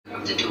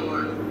the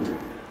door.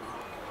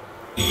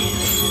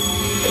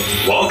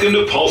 Welcome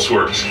to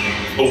PulseWorks,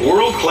 a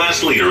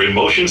world-class leader in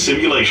motion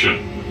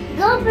simulation.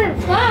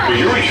 For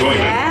your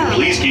enjoyment,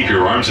 please keep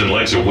your arms and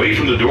legs away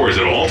from the doors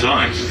at all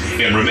times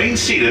and remain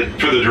seated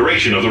for the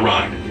duration of the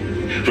ride.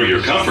 For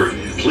your comfort,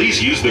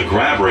 please use the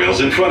grab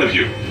rails in front of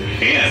you,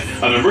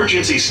 and an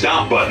emergency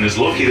stop button is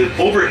located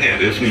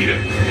overhead if needed.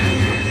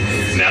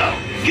 Now,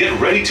 get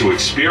ready to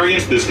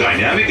experience this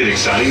dynamic and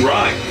exciting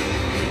ride.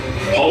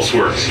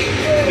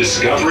 PulseWorks,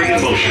 discovery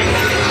in motion.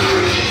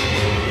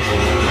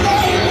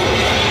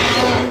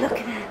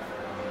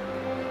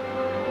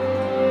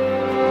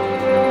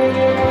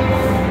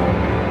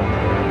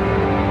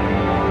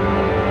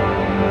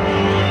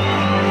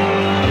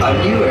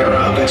 A new era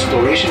of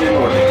exploration in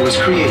orbit was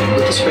created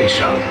with the space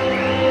shuttle.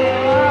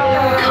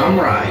 Come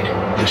ride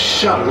the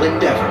Shuttle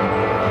Endeavour.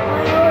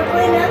 We're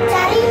going up,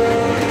 Daddy?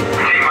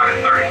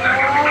 T-minus 30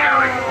 seconds and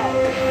counting.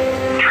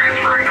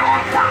 Transferring to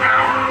onboard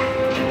power.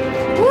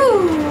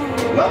 Woo!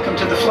 Welcome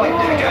to the flight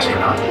deck,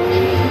 astronaut.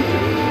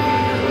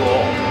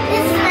 Cool.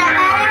 This is not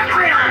bad.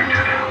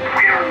 Restricted.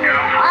 We are go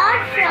for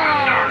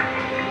sequence start.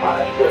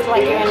 It's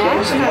like you're an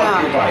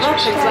astronaut. Look,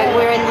 it's like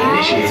we're in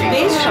the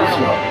space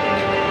shuttle.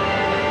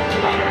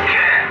 10,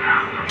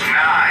 9,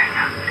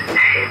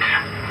 8,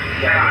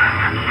 7,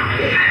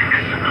 6.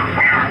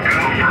 We are go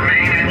for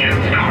main engine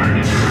start.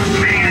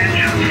 Main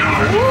engine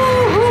start. 2,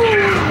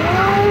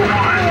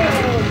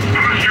 1.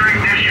 Booster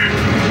ignition.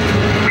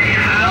 We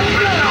have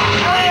the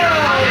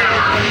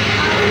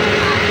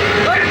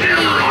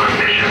Endeavour on a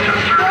mission to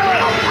search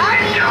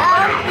and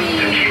telescope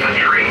to keep a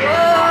trace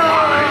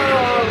alive.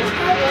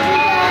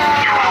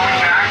 Throwing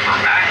back for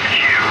max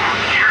Q.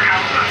 Here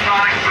comes the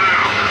sonic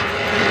boom.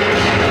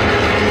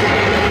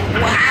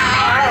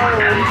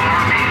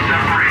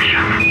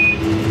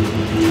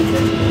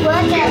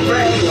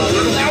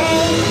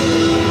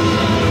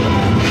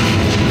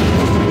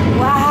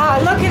 Wow,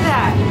 look at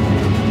that.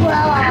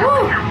 Wow.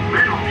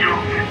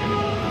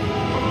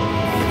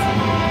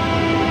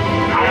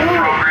 Roll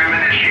program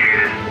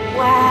initiated.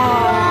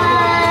 Wow.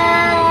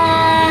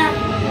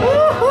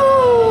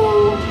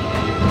 Woohoo.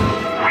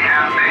 We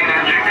have main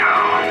engine go.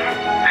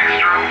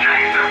 External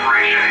tank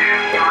separation in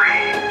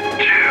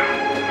 3, 2,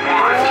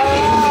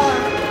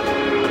 1.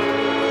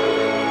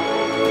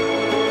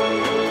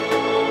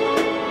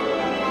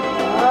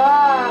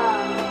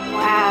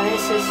 Wow,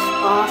 this is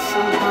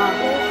awesome, huh?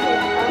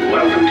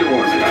 Welcome to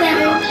orbit,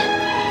 astronauts.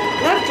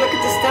 Look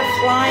at the stuff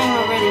flying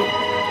already.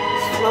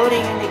 It's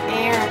floating in the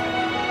air.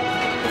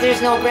 But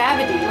there's no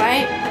gravity,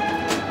 right?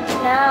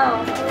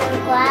 No,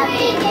 we're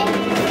gravity.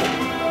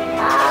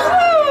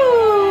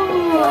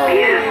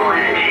 Beautiful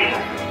energy.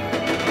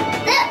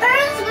 The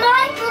Earth's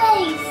my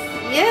place.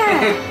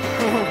 Yeah.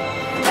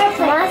 That's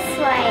my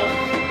way.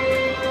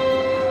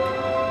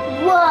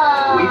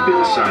 Whoa. We've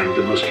been assigned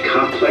the most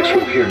complex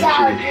repair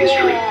mission in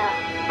history.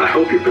 I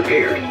hope you're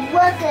prepared.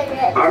 Look at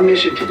it. Our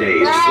mission today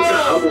is to put the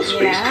Hubble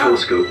Space Yeah.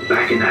 Telescope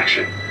back in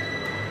action.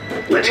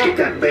 Let's get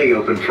that bay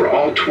open for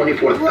all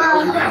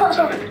 24,000 pounds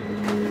of it.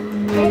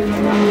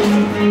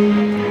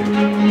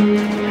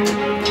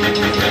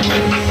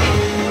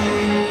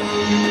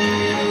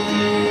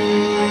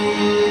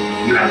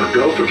 You have a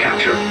go for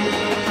capture.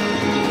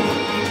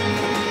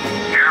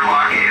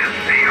 Airlock is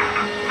sealed.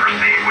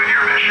 Proceed with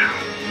your mission.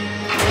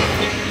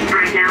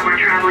 Right now we're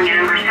traveling at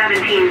over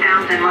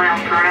 17,000 miles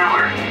per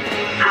hour.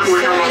 Hubble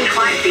is almost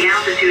twice the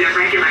altitude of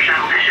regular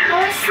shuttle missions,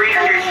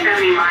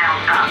 370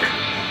 miles up.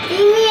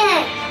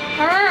 Damien,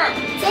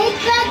 take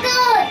back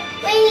up,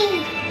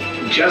 please.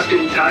 Just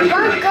in time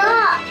for Back night.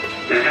 up.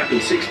 That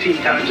happens 16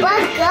 times a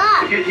Back day.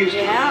 up. Get used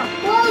to it. Yeah.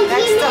 Whoa,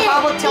 That's the Damien,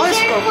 Hubble be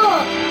telescope.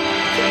 careful.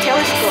 The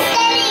telescope.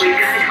 We've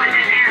got a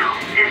twisted panel.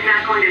 It's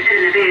not going to fit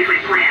in the bay as we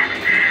planned.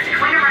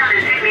 Swing around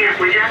and pick me up,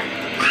 would ya?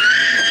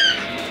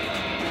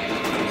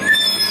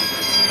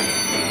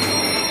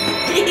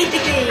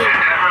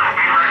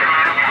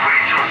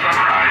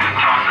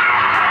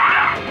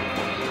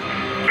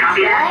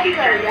 Copy that,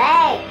 Houston.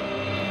 Right.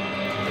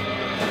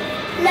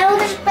 Now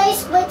the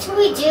space, what do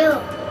we do?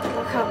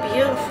 Look how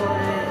beautiful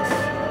it is.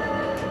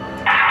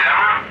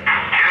 Endeavour,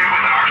 get in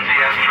with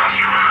RCS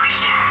thruster first.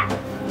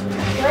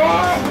 Where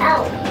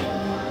out?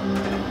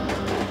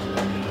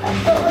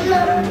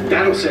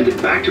 That'll send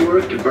it back to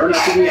Earth to burn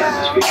up in the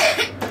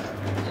atmosphere.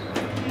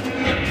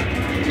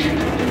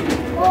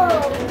 Whoa.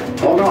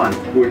 Hold on,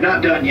 we're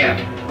not done yet.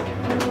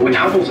 When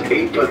Hubble's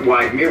 8-foot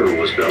wide mirror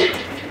was built,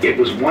 it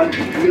was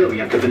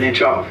 1/millionth of an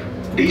inch off.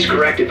 These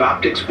corrective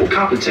optics will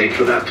compensate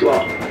for that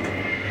flaw.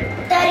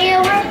 Daddy,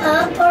 we're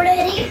up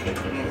already?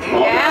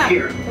 All Yeah, right,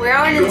 here. we're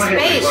out in Go ahead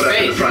and space. load up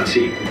in the front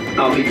seat.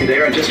 I'll meet you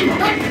there in just a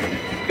moment.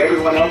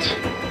 Everyone else,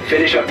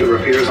 finish up the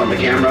repairs on the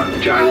camera,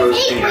 gyros, I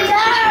think and we guidance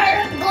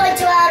systems. are going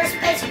to outer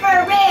space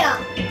for real.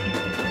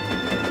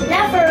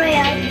 Not for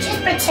real,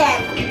 just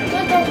pretend.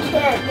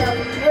 For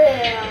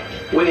real.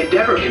 When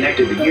Endeavour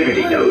connected the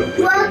Unity node with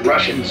the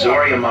Russian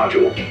Zarya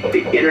module,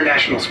 the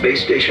International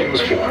Space Station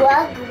was formed.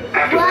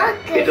 After that,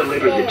 it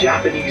delivered the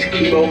Japanese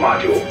Kibo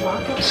module,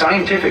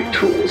 scientific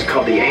tools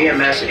called the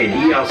AMS and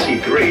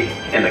ELC-3,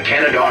 and the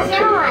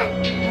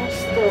Canadarm2.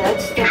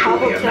 that's the Truly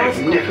Hubble a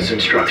telescope.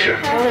 magnificent structure.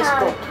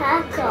 Telescope.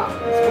 Taco.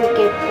 We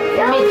get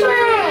images.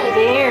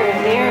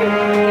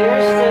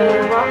 There's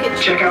the rocket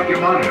ship. Check out your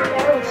monitor.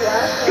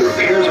 The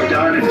repairs are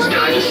done and it's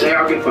time to say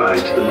our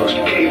goodbyes to the most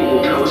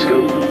capable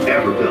telescope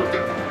ever built.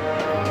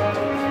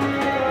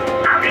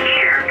 Up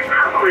here,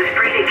 Hubble is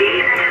free to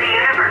gaze into the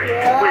universe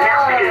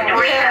without the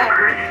distortion of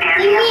Earth and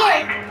the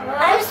light.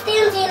 I'm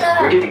standing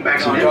We're up. getting back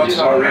some images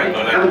already.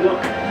 Have a look.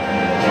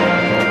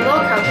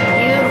 Look how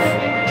beautiful.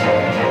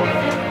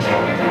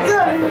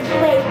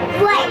 Wait.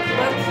 Look,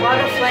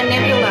 Butterfly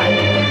Nebula.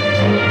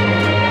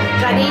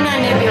 Carina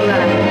Nebula.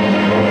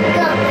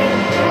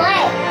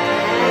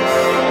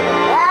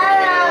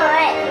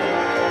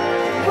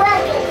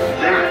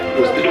 That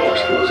was the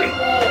doors closing.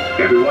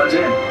 Everyone's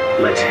in.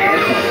 Let's head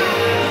home.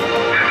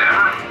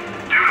 Endeavour,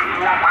 due to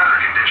poor weather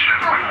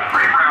conditions, we will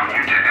reroute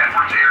you to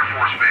Edwards Air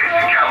Force Base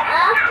in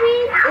California.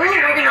 Ooh,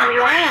 we're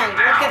gonna land.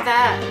 Look at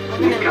that.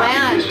 We're We've gonna got to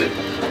land. use it.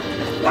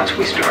 Once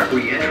we start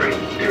re-entry,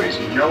 there is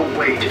no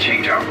way to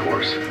change our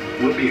course.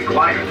 We'll be a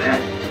glider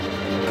then.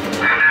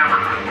 Endeavour,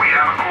 we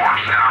have a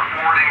course and are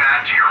forwarding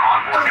that to your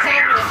onboard What's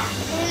computer.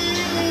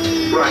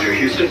 happening? Roger,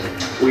 Houston.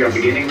 We are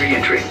beginning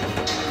re-entry.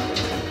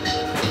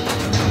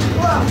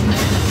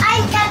 I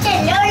got the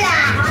Lola.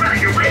 Remember,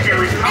 your window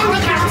is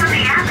almost out of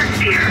the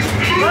atmosphere.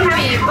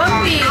 Bumpy.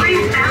 3,000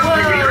 degrees. Whoa.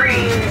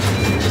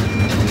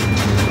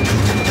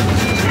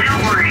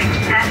 Don't worry,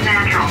 that's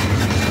natural.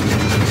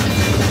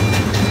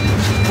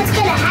 What's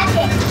gonna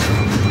happen?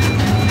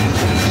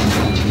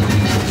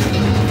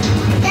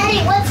 Daddy,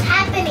 what's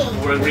happening?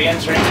 We're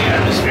re-entering the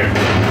atmosphere.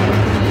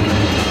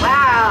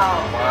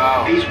 Wow.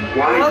 Wow. These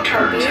wide Look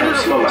how turns help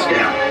slow us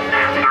down.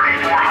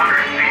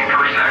 3,400 feet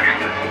per second.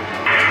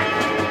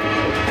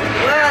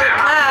 Whoa, the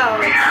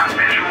We clouds. have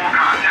visual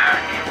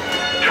contact.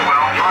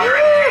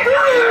 1,200 feet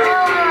per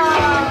second.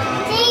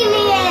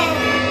 Damien!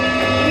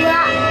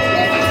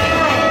 This is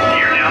fun.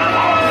 You're down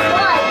low.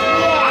 Fun,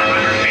 yeah.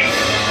 500 feet.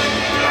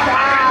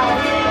 Wow.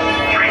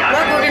 300.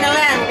 Look, we're gonna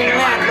land.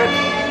 Look.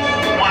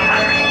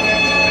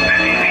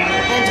 150 feet.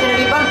 And it's gonna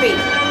be bumpy.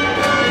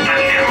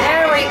 Touchdown.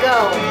 There we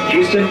go.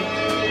 Houston,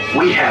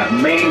 we have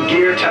main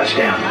gear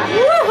touchdown.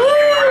 Woohoo!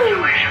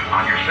 Congratulations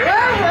on your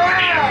successful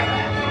mission.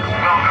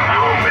 Welcome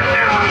home,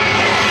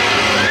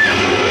 Endeavour.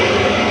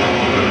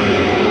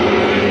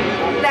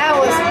 That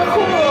was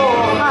cool,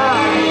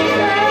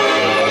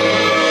 huh?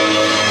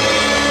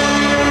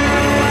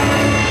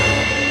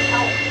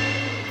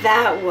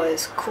 That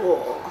was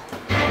cool.